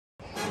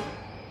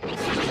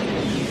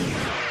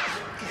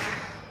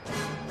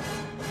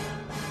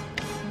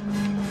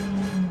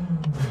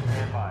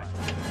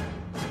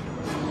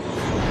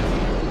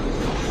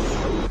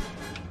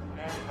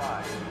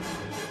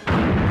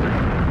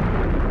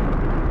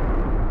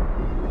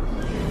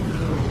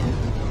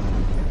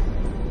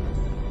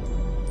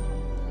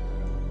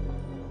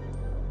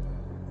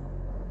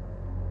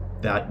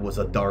That was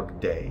a dark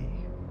day.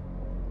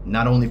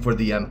 Not only for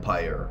the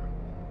Empire,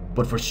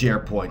 but for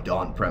SharePoint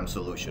on-prem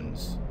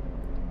solutions.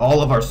 All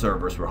of our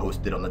servers were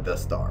hosted on the Death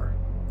Star.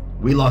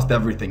 We lost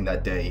everything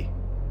that day.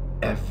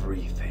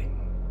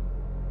 Everything.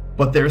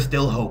 But there's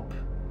still hope.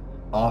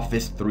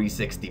 Office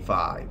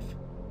 365.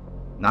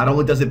 Not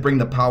only does it bring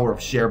the power of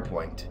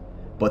SharePoint,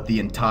 but the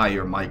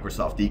entire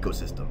Microsoft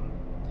ecosystem.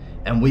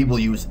 And we will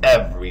use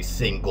every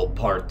single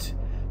part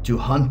to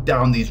hunt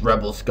down these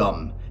rebel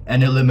scum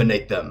and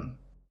eliminate them.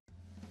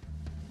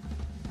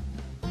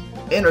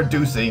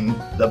 Introducing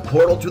the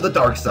Portal to the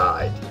Dark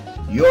Side,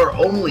 your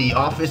only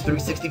Office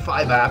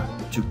 365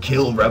 app to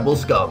kill rebel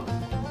scum.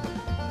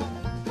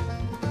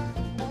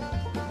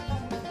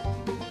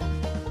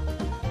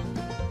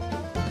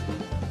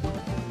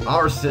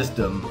 Our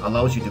system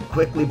allows you to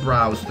quickly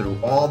browse through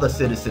all the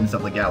citizens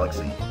of the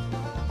galaxy.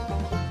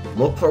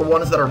 Look for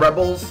ones that are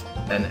rebels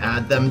and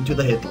add them to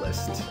the hit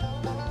list.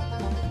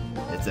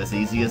 It's as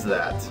easy as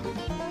that.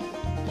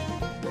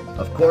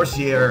 Of course,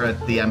 here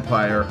at the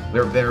Empire,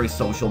 we're very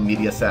social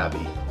media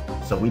savvy,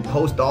 so we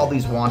post all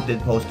these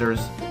wanted posters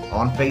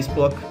on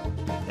Facebook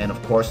and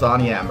of course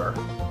on Yammer,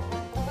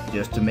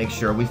 just to make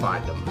sure we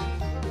find them.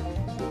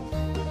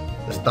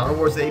 The Star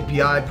Wars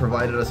API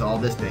provided us all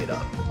this data.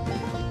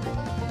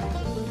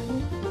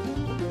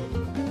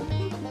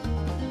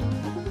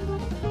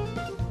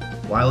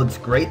 While it's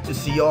great to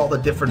see all the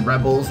different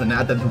rebels and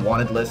add them to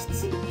wanted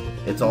lists,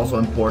 it's also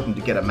important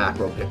to get a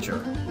macro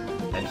picture.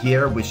 And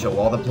here we show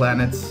all the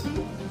planets,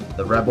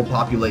 the rebel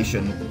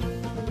population,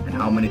 and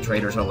how many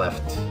traitors are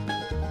left,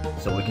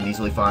 so we can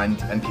easily find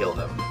and kill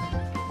them.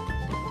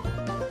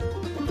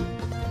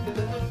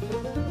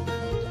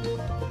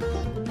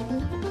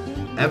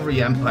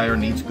 Every Empire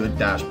needs good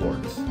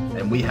dashboards,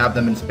 and we have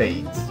them in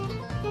spades.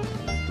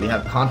 We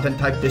have content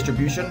type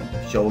distribution,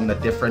 showing the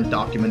different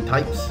document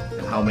types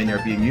and how many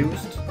are being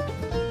used,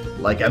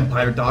 like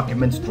Empire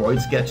documents,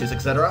 droid sketches,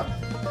 etc.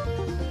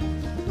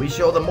 We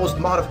show the most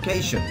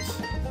modifications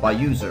by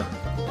user.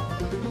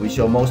 We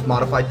show most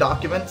modified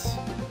documents,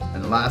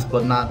 and last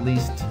but not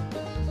least,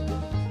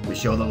 we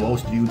show the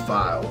most viewed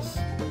files.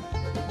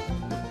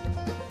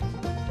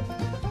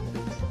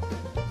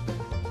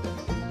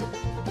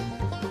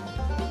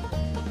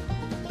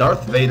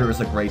 Darth Vader is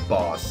a great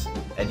boss,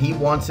 and he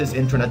wants his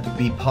intranet to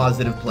be a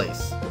positive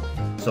place.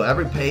 So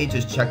every page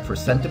is checked for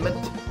sentiment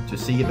to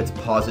see if it's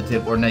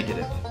positive or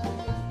negative.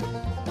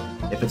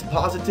 If it's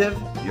positive,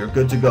 you're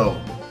good to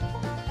go.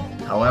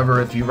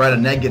 However, if you write a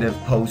negative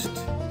post,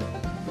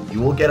 you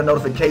will get a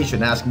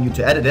notification asking you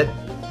to edit it.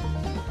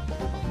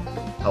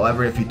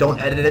 However, if you don't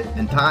edit it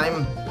in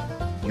time,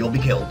 you'll be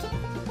killed.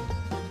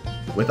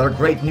 With our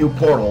great new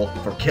portal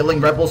for killing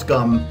rebel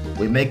scum,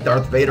 we make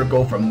Darth Vader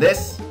go from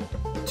this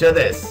to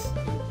this,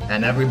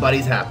 and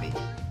everybody's happy.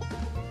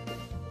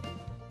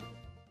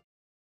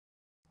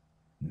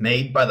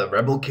 Made by the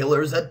rebel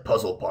killers at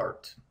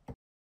Puzzlepart.